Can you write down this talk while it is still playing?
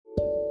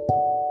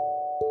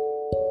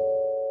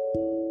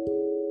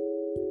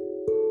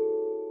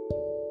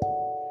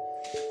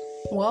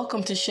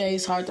Welcome to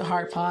Shay's Heart to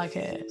Heart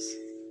podcast.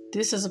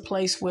 This is a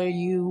place where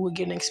you will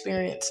get an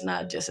experience,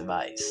 not just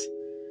advice.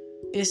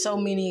 There's so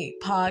many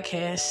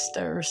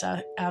podcasters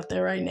out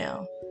there right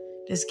now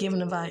that's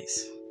giving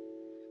advice.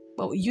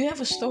 But you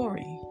have a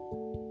story.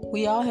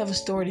 We all have a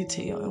story to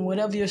tell. And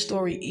whatever your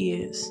story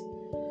is,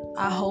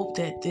 I hope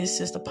that this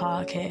is the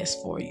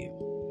podcast for you.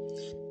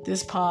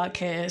 This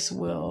podcast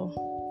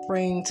will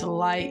bring to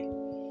light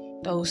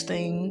those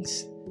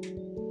things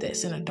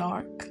that's in the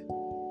dark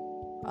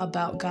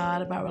about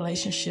God, about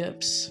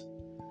relationships,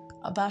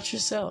 about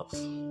yourself.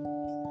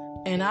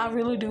 And I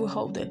really do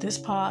hope that this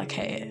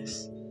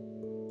podcast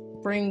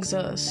brings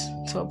us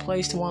to a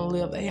place to want to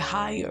live a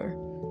higher,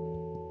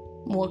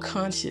 more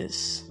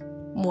conscious,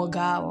 more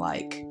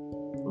God-like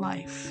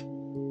life.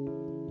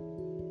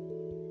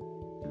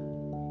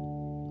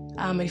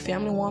 I'm a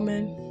family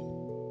woman.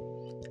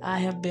 I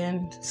have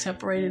been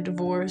separated,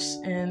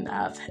 divorced, and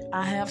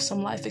I have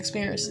some life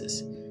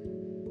experiences.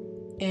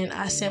 And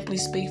I simply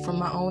speak from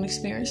my own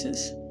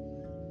experiences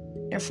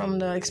and from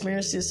the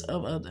experiences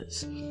of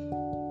others.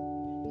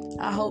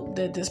 I hope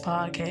that this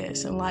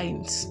podcast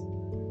enlightens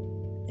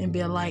and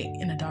be a light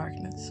in the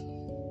darkness.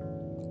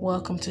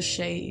 Welcome to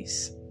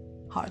Shay's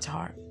Heart to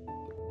Heart.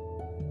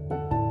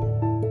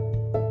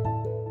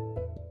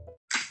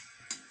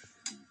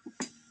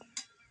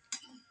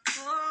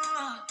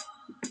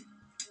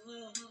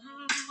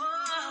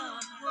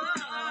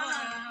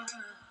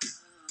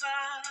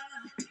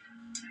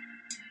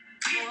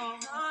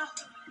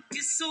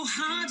 It's so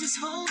hard just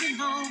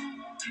holding on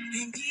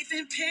and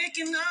even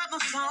picking up my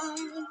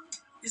phone.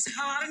 It's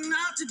hard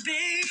enough to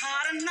be,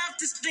 hard enough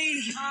to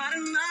stay, hard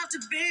enough to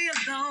be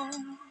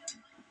alone.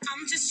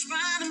 I'm just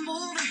trying to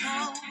move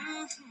along.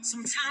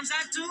 Sometimes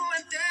I do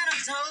and then I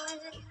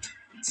don't.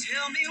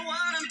 Tell me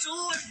what I'm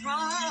doing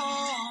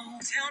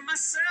wrong. Tell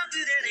myself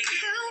that it ain't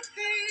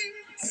helping.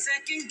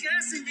 Second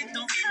guessing it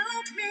don't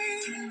help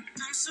me.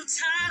 I'm so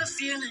tired of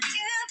feeling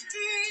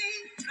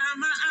empty. Dry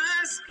my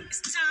eyes,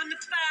 it's time to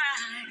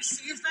fight.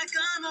 Seems like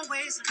I'm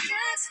always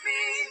against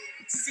me.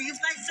 Seems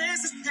like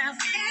this is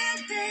never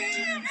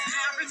ending. And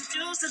I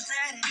refuse to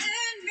let it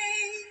end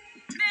me.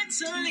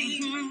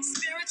 Mentally,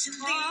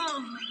 spiritually,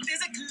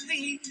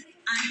 physically,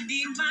 I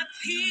need my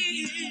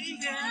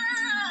peace.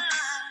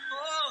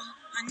 Oh,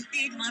 I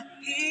need my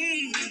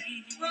peace.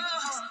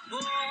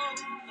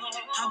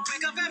 I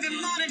wake up every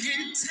morning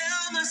and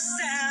tell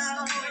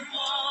myself, good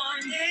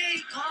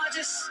morning,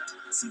 gorgeous.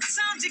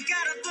 Sometimes you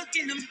gotta look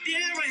in the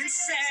mirror and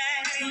say,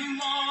 good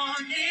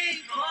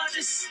morning,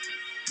 gorgeous.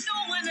 No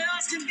one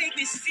else can make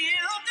me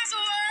feel this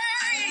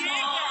way. Good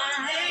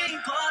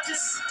morning,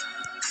 gorgeous.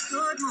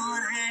 Good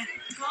morning,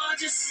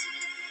 gorgeous.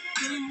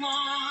 Good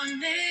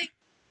morning.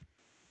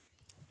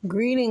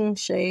 Greetings,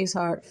 Shay's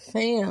Heart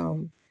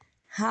fam.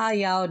 How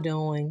y'all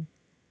doing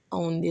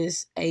on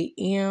this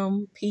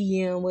AM,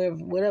 PM,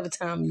 whatever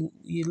time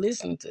you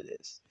listen to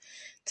this?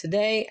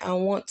 Today, I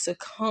want to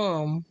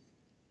come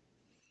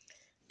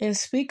and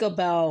speak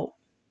about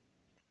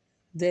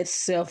that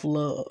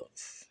self-love,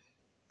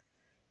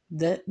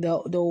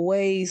 the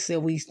ways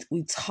that we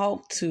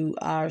talk to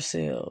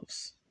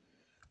ourselves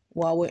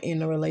while we're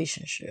in a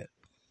relationship.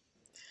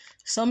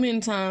 So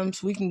many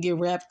times we can get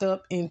wrapped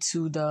up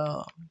into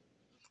the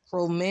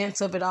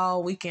romance of it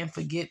all. We can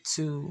forget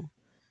to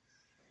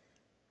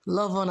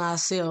love on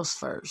ourselves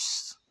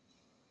first.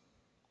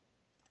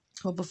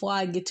 But before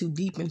I get too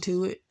deep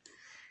into it,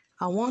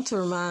 I want to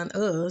remind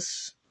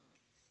us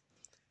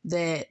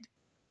that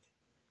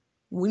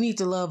we need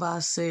to love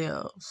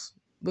ourselves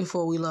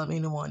before we love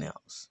anyone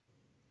else.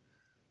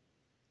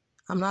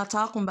 I'm not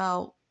talking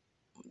about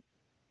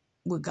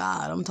with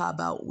God. I'm talking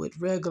about with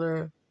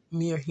regular,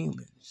 mere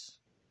humans.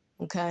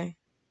 Okay?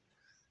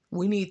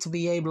 We need to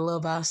be able to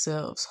love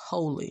ourselves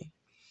wholly.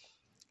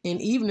 And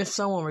even if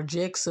someone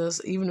rejects us,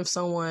 even if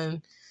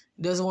someone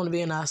doesn't want to be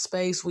in our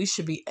space, we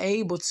should be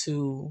able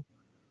to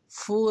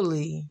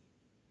fully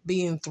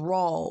be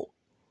enthralled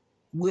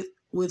with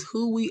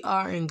who we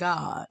are in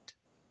God.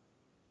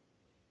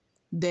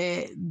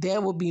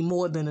 That will be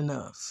more than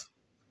enough.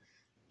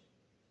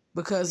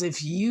 Because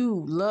if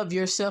you love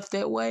yourself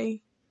that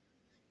way,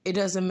 it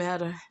doesn't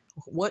matter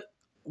what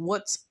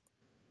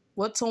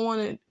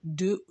someone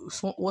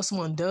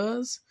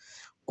does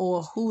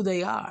or who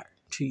they are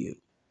to you.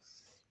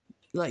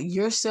 Like,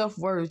 your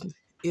self-worth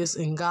is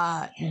in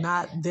God,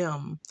 not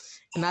them.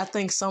 And I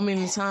think so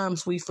many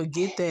times we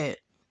forget that.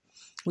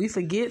 We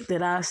forget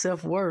that our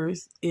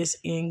self-worth is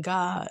in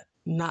God,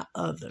 not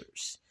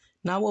others.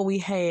 Not what we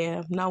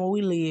have, not what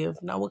we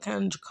live, not what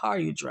kind of car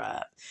you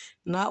drive,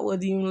 not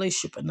whether you're in a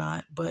relationship or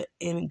not, but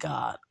in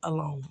God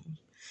alone.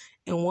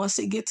 And once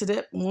you get to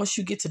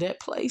that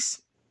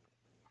place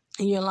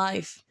in your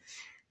life,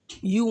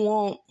 you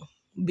won't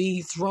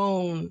be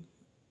thrown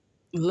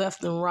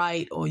left and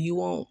right, or you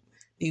won't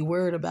be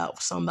worried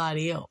about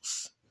somebody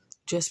else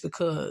just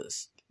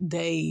because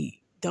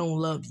they don't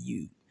love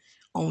you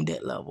on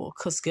that level.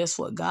 Because guess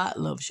what? God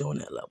loves you on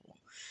that level.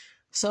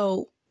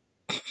 So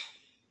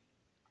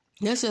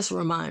that's just a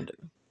reminder.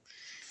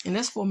 And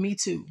that's for me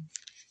too.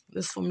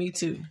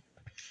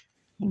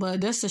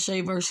 But that's the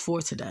Shay verse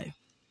for today.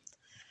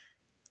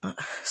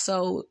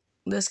 So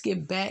let's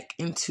get back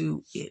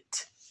into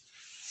it.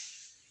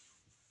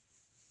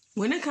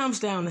 When it comes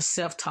down to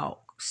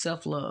self-talk,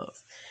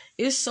 self-love,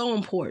 it's so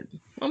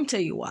important. I'm going to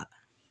tell you why.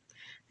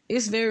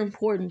 It's very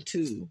important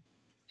to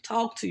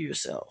talk to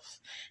yourself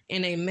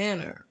in a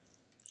manner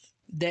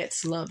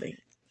that's loving.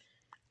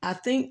 I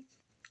think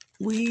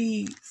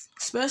we,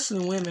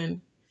 especially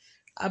women,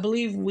 I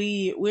believe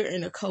we're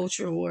in a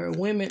culture where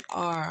women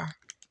are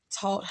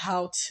taught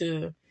how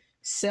to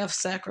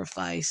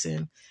self-sacrifice,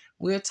 and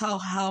we're taught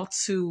how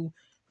to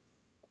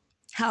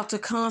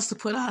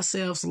constantly put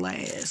ourselves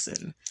last,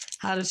 and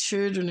how the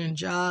children and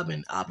job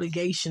and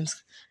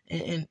obligations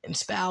and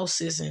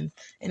spouses and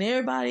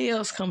everybody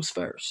else comes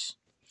first.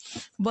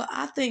 But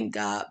I think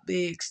God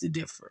begs to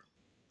differ.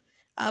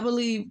 I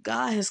believe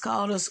God has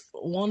called us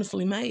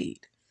wonderfully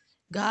made.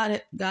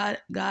 God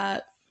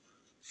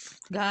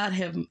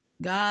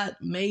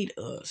made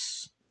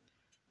us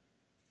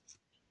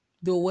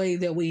the way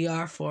that we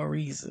are for a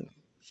reason.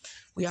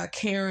 We are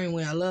caring,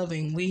 we are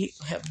loving, we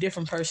have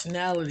different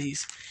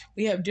personalities,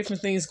 we have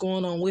different things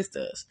going on with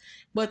us.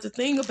 But the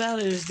thing about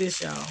it is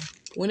this, y'all.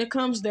 When it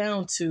comes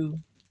down to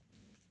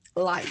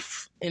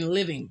life and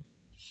living,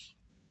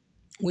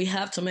 we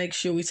have to make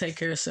sure we take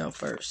care of ourselves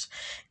first.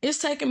 It's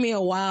taken me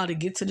a while to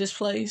get to this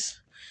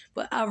place,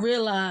 but I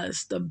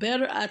realized the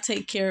better I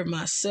take care of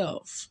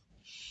myself,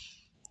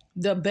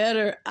 the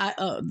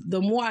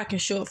more I can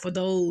show up for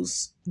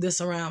those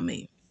that's around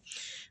me.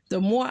 The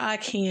more I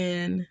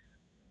can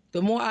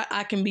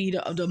be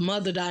the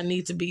mother that I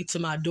need to be to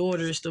my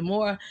daughters. The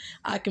more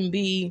I can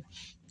be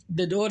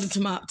the daughter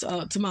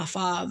to my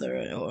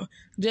father, or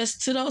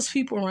just to those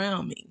people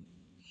around me.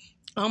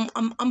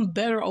 I'm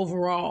better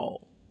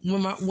overall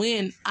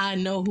when I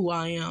know who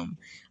I am.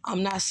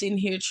 I'm not sitting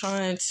here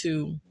trying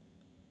to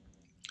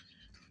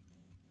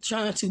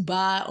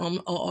buy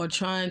or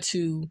trying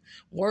to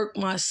work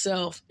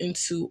myself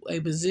into a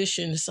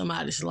position in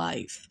somebody's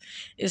life.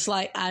 It's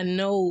like I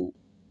know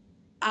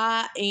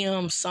I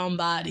am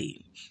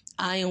somebody.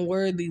 I am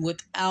worthy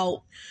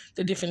without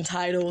the different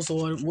titles,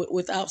 or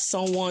without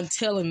someone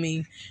telling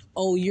me,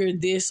 oh, you're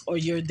this or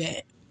you're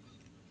that.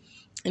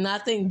 And I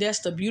think that's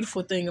the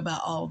beautiful thing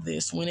about all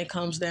this when it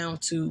comes down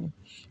to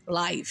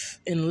life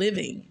and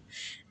living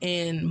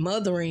and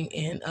mothering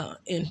and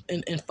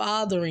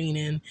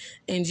fathering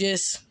and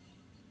just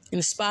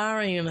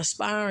inspiring and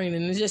aspiring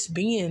and just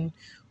being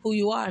who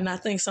you are. And I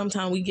think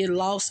sometimes we get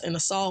lost in the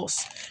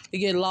sauce. We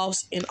get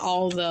lost in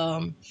all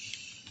the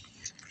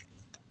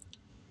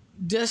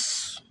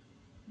just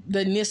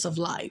the ness of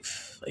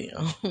life,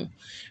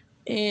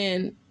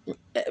 And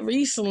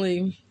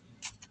recently,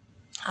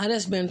 I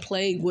just been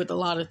plagued with a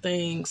lot of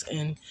things,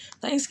 and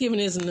Thanksgiving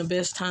isn't the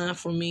best time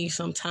for me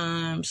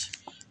sometimes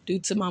due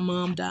to my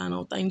mom dying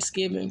on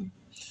Thanksgiving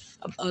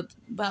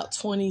about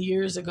 20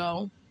 years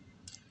ago.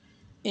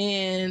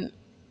 And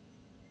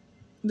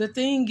the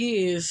thing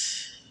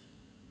is,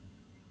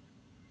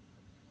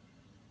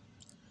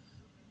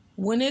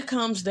 when it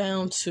comes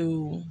down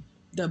to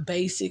the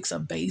basics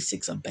of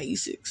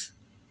basics,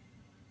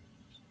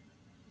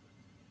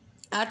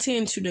 I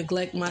tend to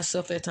neglect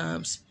myself at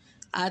times.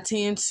 I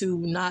tend to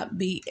not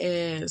be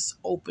as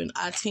open.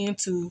 I tend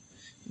to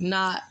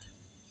not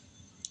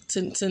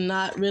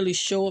really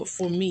show up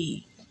for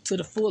me to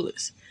the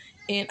fullest.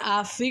 And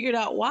I figured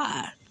out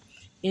why.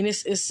 And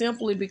it's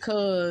simply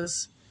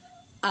because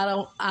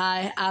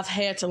I've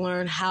had to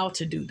learn how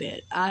to do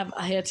that.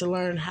 I had to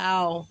learn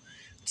how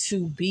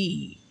to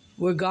be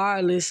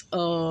regardless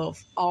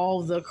of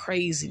all the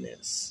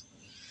craziness.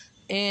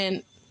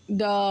 And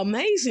the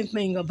amazing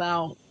thing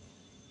about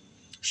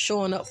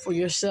showing up for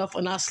yourself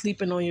and not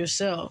sleeping on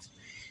yourself,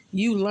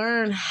 you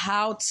learn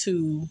how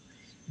to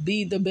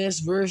be the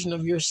best version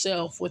of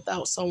yourself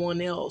without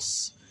someone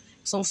else's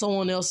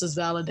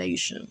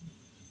validation.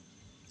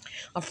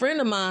 A friend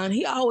of mine,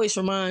 he always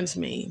reminds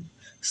me,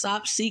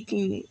 stop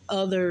seeking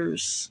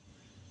others'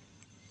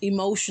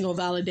 emotional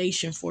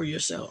validation for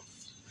yourself.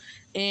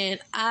 And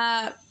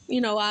I'm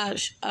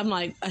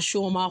like, I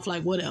show them off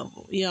like whatever.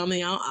 You know what I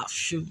mean?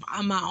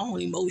 I'm my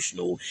own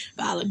emotional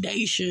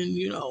validation,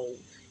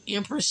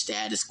 empress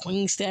status,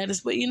 queen status.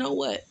 But you know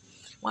what?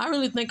 When I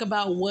really think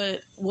about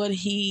what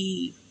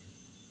he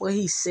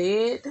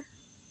said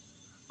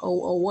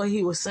or what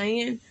he was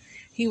saying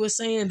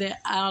that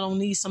I don't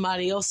need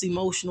somebody else's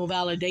emotional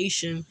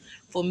validation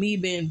for me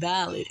being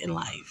valid in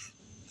life.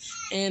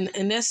 And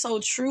that's so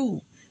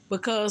true,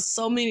 because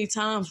so many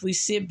times we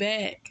sit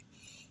back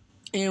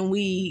and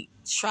we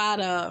try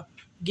to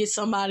get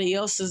somebody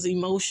else's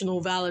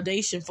emotional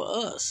validation for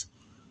us.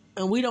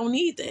 And we don't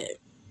need that.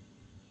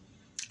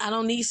 I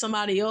don't need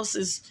somebody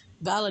else's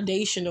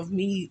validation of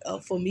me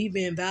for me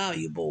being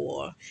valuable.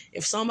 Or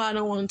if somebody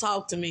don't want to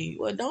talk to me,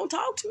 well, don't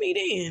talk to me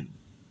then.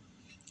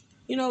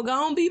 Go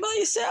on, be by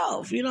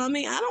yourself. You know what I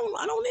mean? I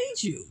don't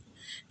need you.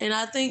 And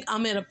I think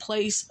I'm at a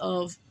place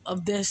of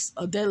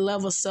that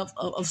level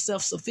of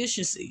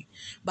self-sufficiency.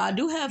 But I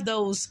do have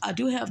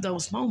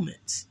those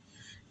moments.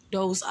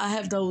 I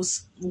have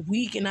those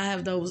weak, and I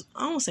have those,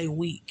 I don't say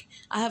weak,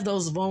 I have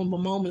those vulnerable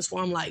moments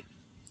where I'm like,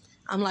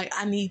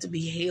 I need to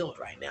be held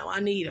right now. I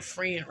need a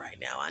friend right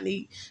now. I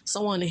need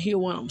someone to hear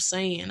what I'm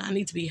saying. I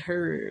need to be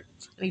heard.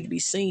 I need to be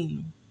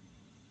seen.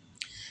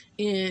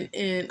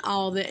 And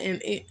all that.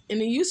 And it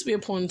used to be a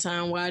point in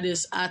time where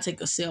I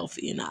take a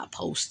selfie and I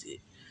post it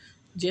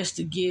just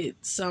to get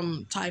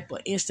some type of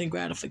instant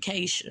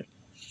gratification.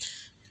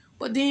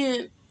 But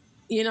then,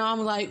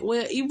 I'm like,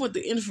 well, even with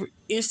the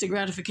instant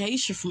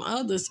gratification from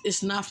others,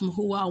 it's not from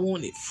who I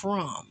want it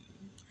from.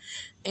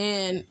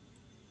 And,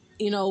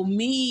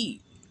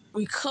 me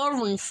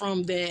recovering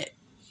from that,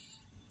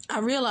 I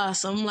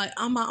realized something, like,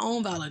 I'm my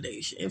own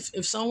validation.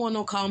 If someone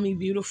don't call me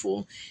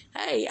beautiful,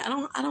 hey, I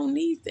don't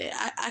need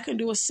that. I can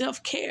do a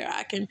self-care.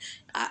 I can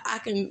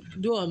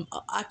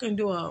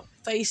do a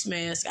face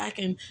mask. I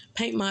can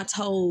paint my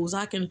toes.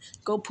 I can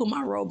go put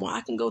my robe on.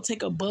 I can go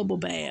take a bubble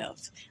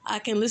bath. I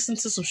can listen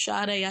to some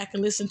Sade. I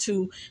can listen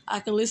to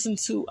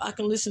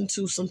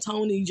some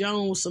Tony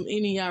Jones, some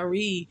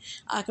N.E.R.E.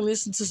 I can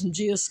listen to some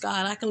Jill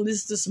Scott. I can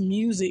listen to some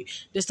music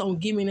that's don't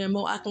give me that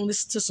more. I can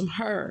listen to some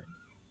Her.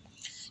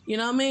 You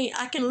know what I mean?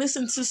 I can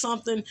listen to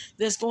something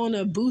that's going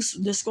to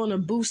boost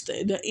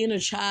the inner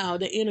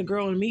child, the inner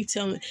girl in me,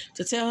 tell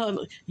her,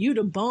 you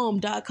the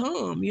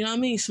bomb.com. You know what I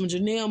mean? Some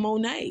Janelle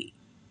Monáe.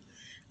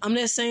 I'm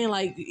not saying,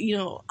 like,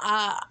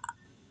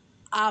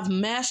 I've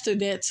mastered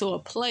that to a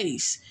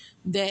place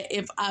that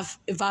if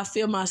I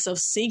feel myself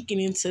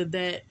sinking into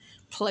that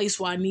place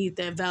where I need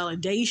that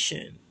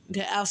validation,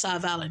 that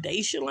outside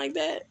validation like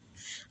that,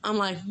 I'm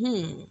like,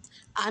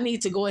 I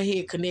need to go ahead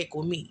and connect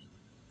with me.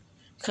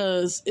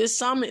 Because there's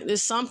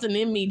something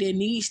in me that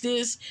needs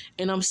this,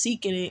 and I'm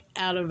seeking it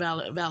out of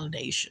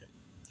validation.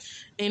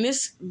 And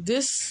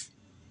this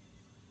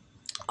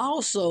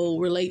also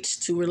relates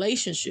to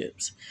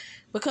relationships.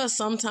 Because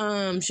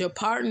sometimes your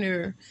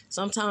partner,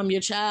 sometimes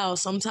your child,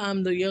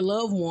 sometimes your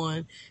loved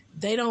one,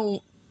 they're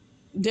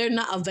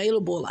not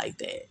available like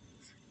that.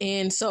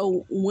 And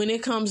so when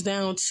it comes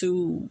down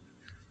to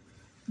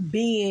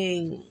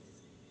being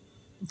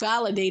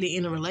validated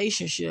in a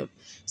relationship,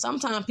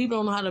 sometimes people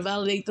don't know how to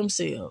validate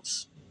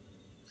themselves.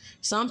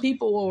 Some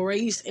people were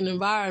raised in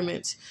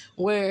environments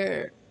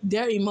where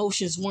their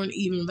emotions weren't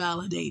even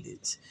validated.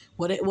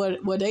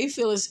 What they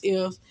feel is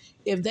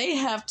if they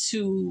have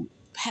to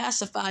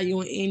pacify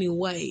you in any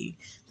way,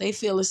 they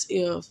feel as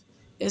if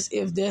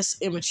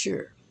that's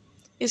immature.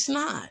 It's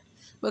not,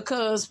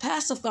 because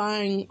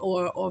pacifying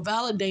or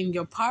validating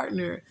your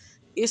partner,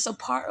 it's a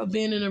part of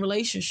being in a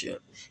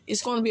relationship.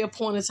 It's going to be a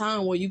point in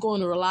time where you're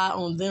going to rely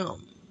on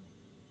them,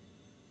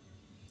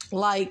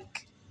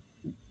 like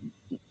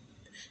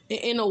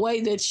in a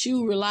way that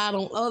you relied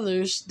on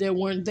others that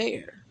weren't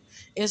there.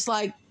 It's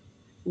like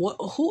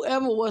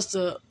whoever were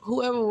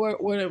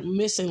the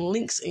missing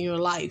links in your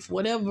life,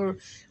 whatever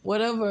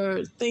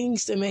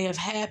things that may have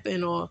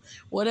happened, or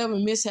whatever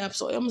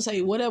mishaps, or I'm gonna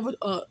say whatever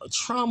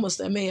traumas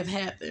that may have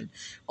happened,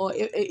 or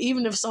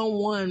even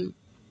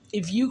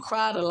if you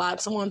cried a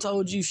lot, someone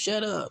told you,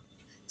 shut up,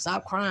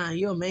 stop crying,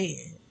 you're a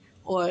man.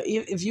 Or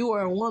if you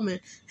were a woman,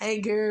 hey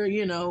girl,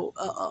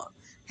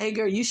 hey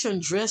girl, you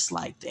shouldn't dress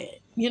like that.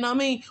 You know what I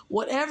mean?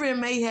 Whatever it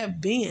may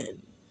have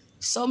been,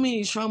 so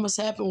many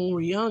traumas happen when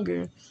we're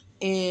younger,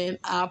 and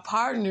our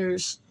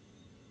partners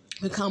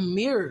become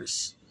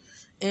mirrors.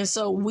 And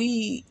so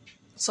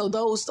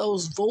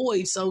those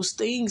voids, those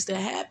things that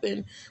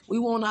happen, we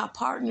want our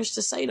partners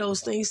to say those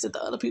things that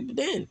the other people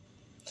didn't.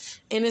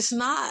 And it's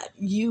not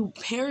you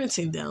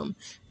parenting them.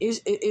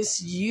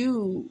 It's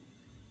you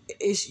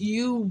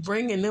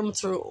bringing them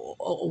to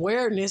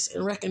awareness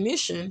and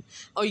recognition,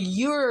 or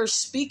you're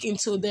speaking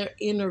to their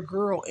inner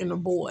girl, inner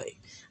boy.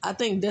 I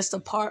think that's the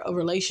part of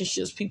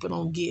relationships people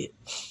don't get.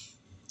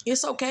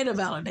 It's okay to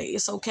validate.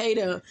 It's okay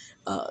to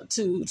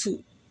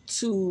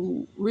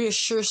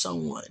reassure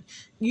someone.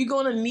 You're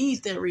going to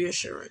need that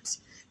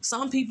reassurance.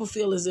 Some people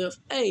feel as if,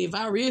 hey, if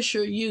I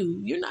reassure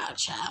you, you're not a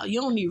child.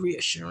 You don't need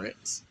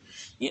reassurance.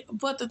 Yeah,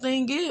 but the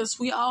thing is,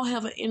 we all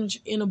have an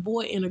inner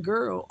boy, inner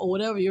girl, or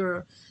whatever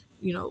your,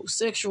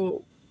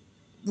 sexual,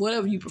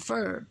 whatever you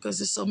prefer, because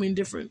there's so many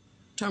different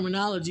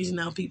terminologies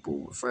now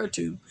people refer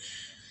to.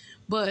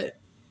 But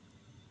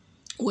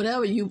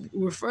whatever you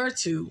refer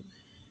to,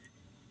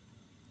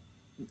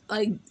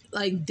 like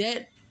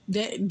that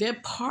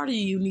part of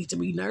you needs to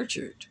be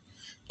nurtured.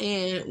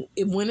 And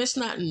when it's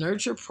not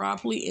nurtured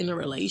properly in a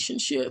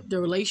relationship, the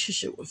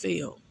relationship will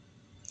fail.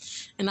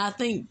 And I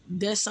think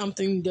that's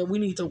something that we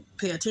need to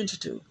pay attention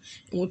to.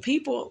 And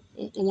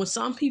when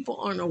some people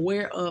aren't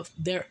aware of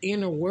their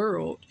inner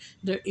world,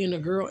 their inner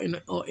girl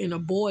or inner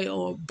boy,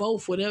 or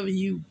both, whatever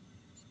you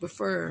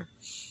prefer,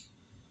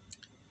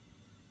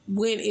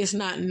 when it's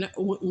not,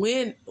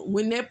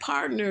 when their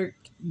partner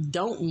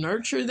don't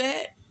nurture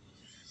that,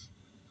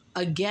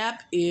 a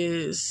gap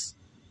is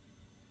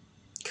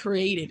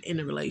created in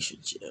the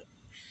relationship.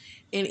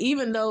 And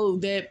even though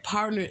that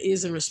partner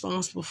isn't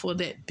responsible for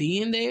that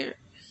being there,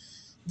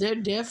 they're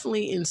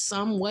definitely in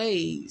some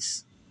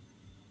ways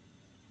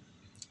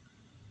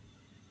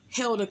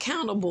held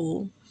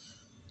accountable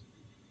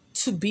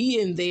to be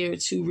in there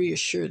to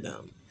reassure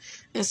them.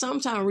 And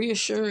sometimes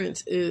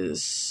reassurance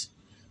is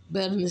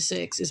better than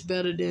sex. It's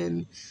better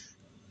than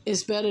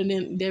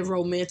their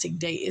romantic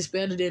date. It's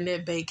better than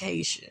their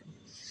vacation.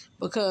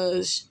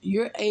 Because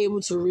you're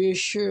able to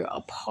reassure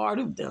a part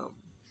of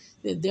them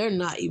that they're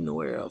not even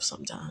aware of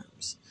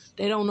sometimes.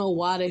 They don't know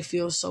why they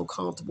feel so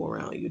comfortable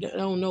around you. They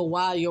don't know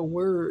why your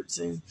words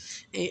and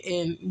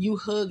you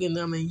hugging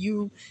them and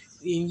you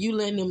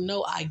letting them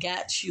know I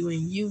got you,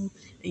 and you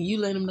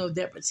letting them know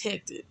they're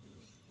protected.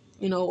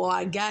 Or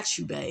I got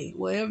you, babe.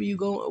 Wherever you're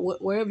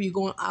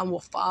going, I will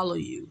follow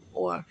you.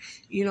 Or,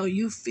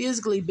 you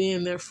physically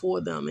being there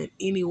for them in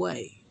any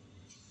way.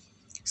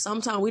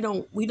 Sometimes we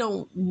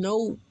don't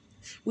know.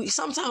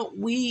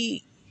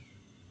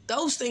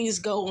 Those things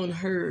go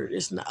unheard.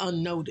 It's not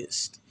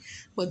unnoticed.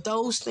 But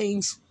those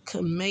things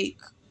could make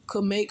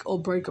or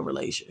break a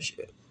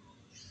relationship.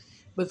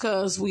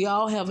 Because we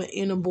all have an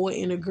inner boy,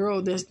 inner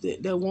girl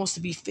that wants to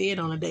be fed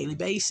on a daily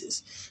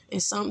basis.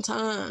 And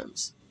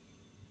sometimes,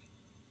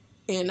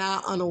 in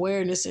our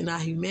unawareness and our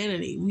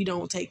humanity, we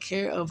don't take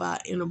care of our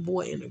inner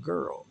boy, inner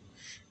girl.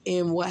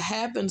 And what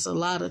happens a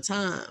lot of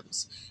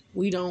times,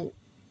 we don't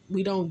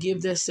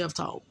give that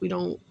self-talk. We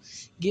don't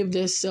give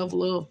that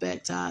self-love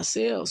back to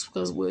ourselves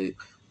because we're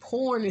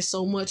pouring it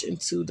so much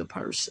into the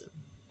person.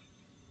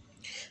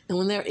 And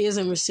when there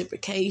isn't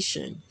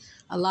reciprocation,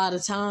 a lot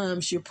of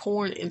times you're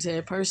pouring into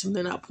that person,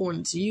 they're not pouring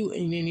into you,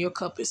 and then your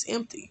cup is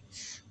empty.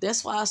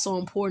 That's why it's so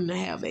important to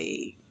have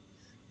a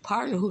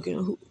partner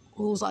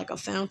who's like a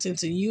fountain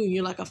to you, and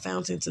you're like a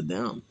fountain to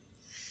them.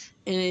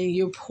 And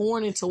you're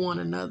pouring into one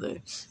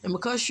another. And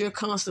because you're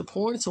constantly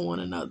pouring into one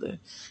another,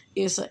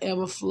 it's an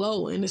ever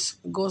flow, and it's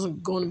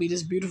going to be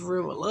this beautiful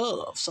river of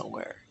love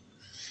somewhere.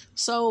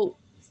 So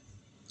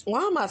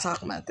why am I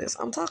talking about this?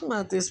 I'm talking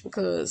about this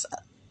because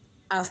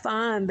I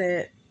find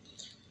that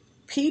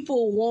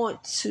people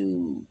want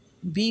to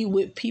be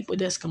with people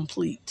that's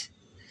complete.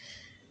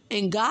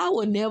 And God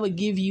will never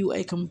give you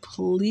a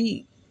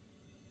completely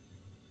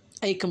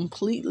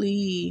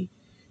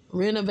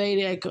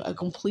renovated, a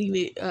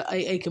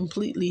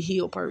completely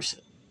healed person.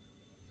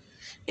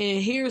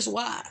 And here's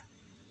why.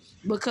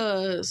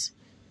 Because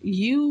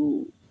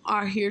you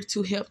are here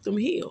to help them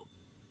heal.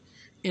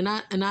 And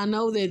I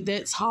know that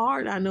that's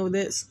hard. I know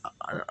that's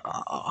a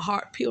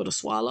hard pill to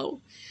swallow,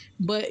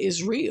 but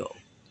it's real.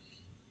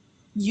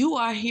 You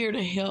are here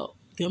to help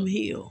them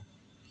heal.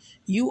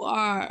 You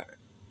are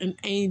an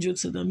angel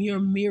to them. You're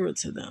a mirror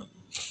to them.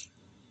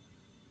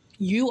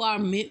 You are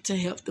meant to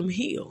help them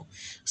heal.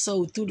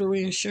 So through the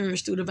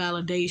reassurance, through the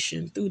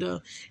validation, through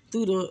the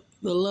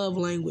love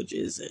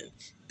languages, and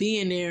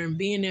being there and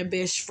being their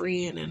best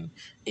friend,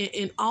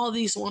 and all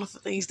these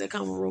wonderful things that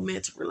come with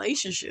romantic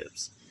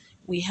relationships,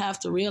 we have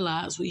to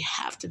realize we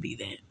have to be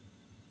that.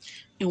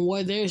 And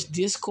where there's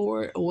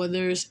discord, or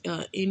there's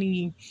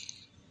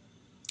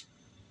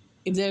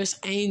if there's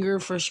anger,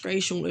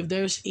 frustration, if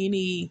there's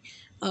any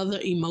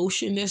other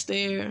emotion that's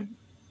there,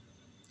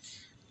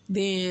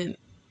 then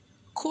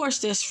of course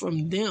that's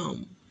from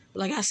them.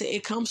 Like I said,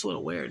 it comes with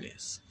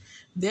awareness.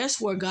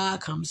 That's where God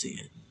comes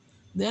in.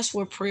 That's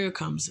where prayer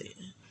comes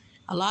in.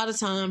 A lot of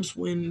times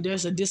when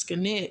there's a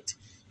disconnect,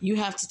 you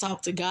have to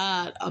talk to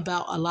God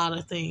about a lot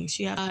of things.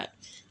 I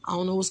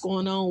don't know what's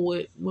going on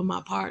with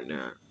my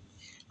partner.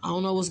 I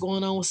don't know what's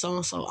going on with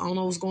so-and-so. I don't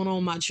know what's going on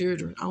with my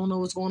children. I don't know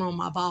what's going on with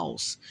my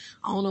boss.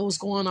 I don't know what's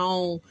going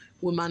on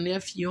with my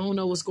nephew. I don't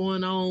know what's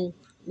going on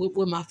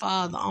with my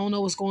father. I don't know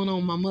what's going on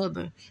with my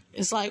mother.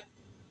 It's like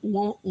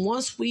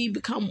once we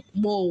become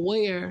more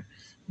aware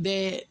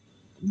that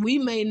we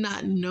may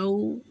not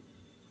know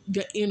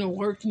the inner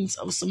workings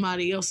of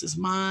somebody else's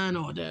mind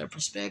or their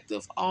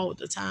perspective all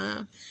the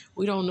time.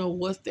 We don't know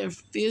what they're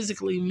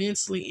physically,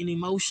 mentally, and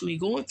emotionally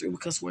going through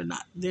because we're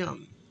not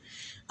them.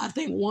 I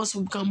think once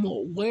we become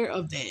more aware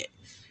of that,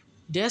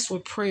 that's where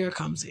prayer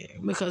comes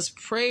in. Because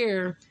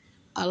prayer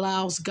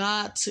allows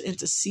God to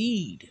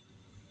intercede.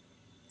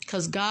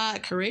 Because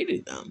God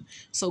created them.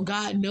 So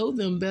God knows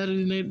them better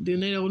than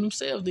they know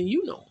themselves, than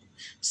you know them.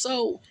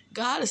 So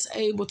God is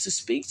able to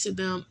speak to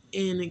them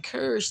and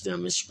encourage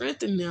them and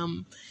strengthen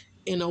them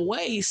in a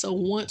way. So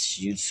once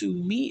you two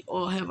meet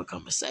or have a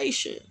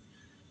conversation,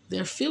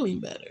 they're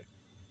feeling better.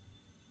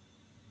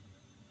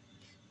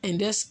 And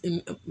that's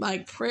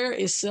like prayer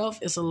itself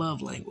is a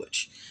love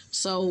language.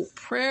 So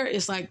prayer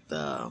is like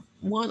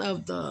one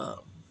of the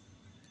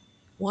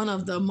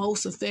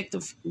most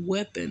effective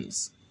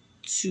weapons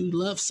to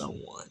love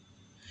someone,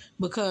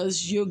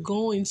 because you're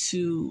going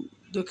to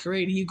the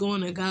Creator, you're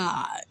going to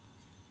God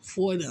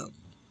for them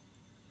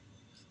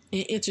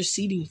and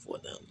interceding for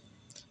them.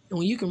 And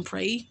when you can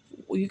pray,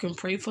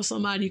 for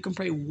somebody, you can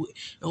pray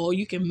or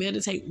you can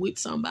meditate with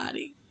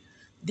somebody.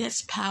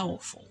 That's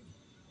powerful.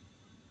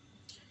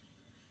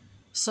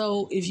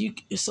 So if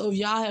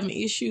y'all having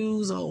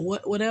issues or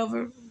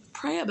whatever,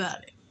 pray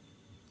about it.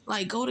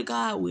 Like, go to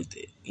God with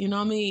it. You know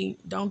what I mean?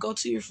 Don't go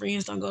to your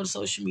friends. Don't go to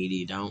social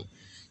media.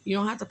 You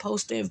don't have to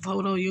post that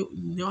photo. You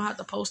don't have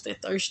to post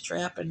that thirst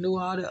trap and do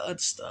all that other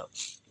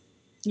stuff.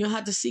 You don't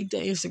have to seek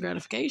that instant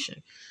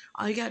gratification.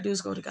 All you got to do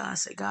is go to God and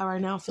say, God,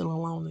 right now I'm feeling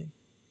lonely.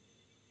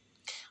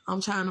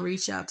 I'm trying to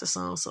reach out to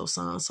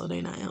so-and-so,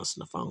 they not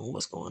answering the phone.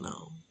 What's going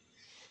on?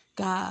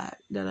 God,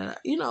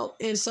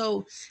 and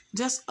so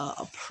just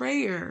a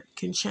prayer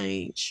can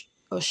change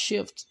or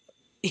shift.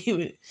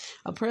 Even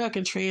a prayer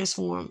can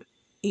transform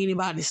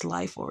anybody's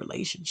life or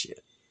relationship.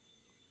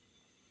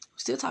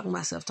 Still talking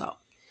about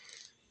self-talk.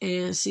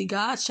 And see,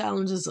 God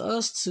challenges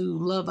us to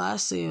love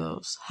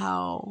ourselves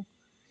how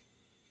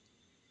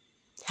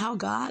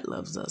God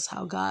loves us,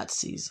 how God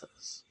sees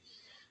us.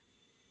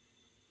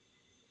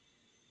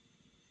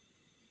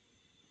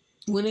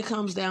 When it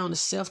comes down to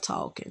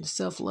self-talk and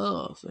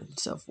self-love and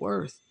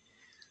self-worth,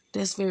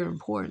 that's very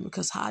important,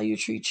 because how you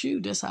treat you,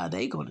 that's how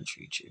they going to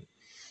treat you.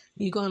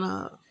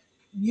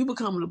 You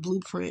become the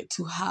blueprint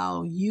to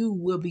how you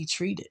will be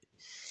treated.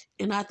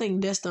 And I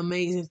think that's the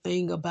amazing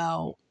thing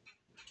about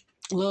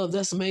love.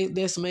 That's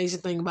the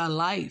amazing thing about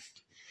life,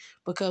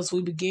 because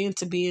we begin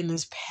to be in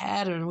this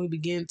pattern. We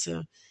begin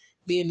to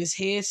be in this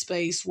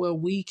headspace where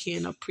we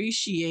can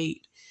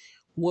appreciate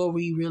where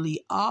we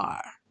really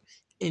are.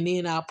 And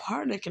then our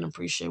partner can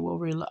appreciate where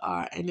we really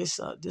are. And this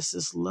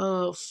is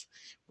love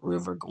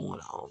river going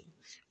on.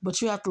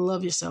 But you have to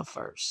love yourself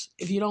first.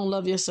 If you don't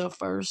love yourself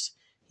first,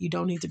 you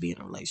don't need to be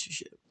in a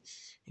relationship.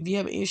 If you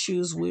have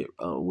issues with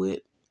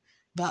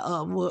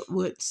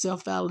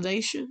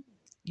self-validation,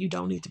 you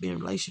don't need to be in a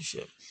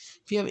relationship.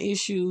 If you have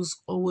issues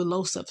with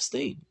low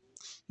self-esteem,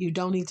 you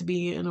don't need to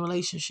be in a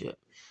relationship.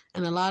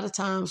 And a lot of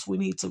times we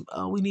need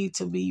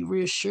to be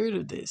reassured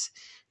of this.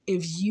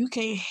 If you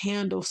can't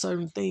handle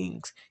certain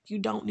things, you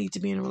don't need to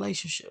be in a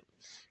relationship.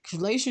 Because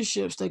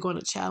relationships, they're going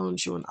to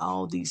challenge you in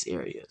all these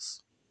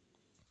areas.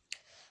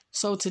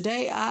 So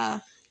today,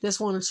 I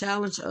just want to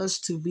challenge us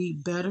to be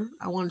better.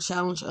 I want to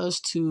challenge us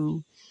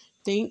to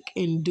think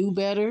and do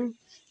better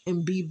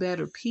and be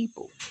better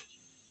people.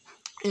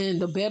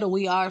 And the better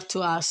we are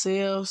to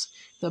ourselves,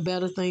 the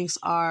better things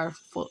are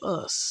for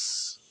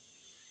us.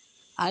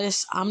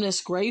 I'm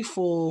just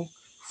grateful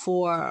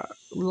for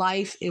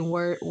life and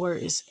where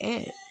it's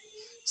at.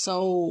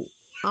 So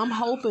I'm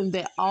hoping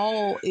that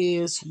all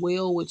is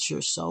well with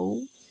your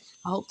soul.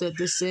 I hope that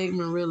this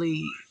segment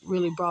really,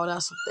 really brought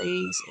out some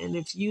things. And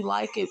if you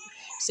like it,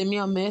 send me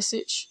a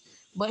message.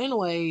 But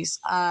anyways,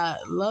 I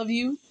love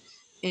you,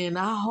 and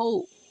I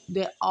hope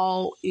that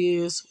all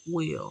is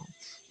well.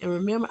 And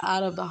remember,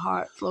 out of the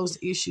heart flows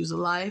the issues of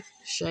life.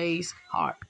 Shay's Heart.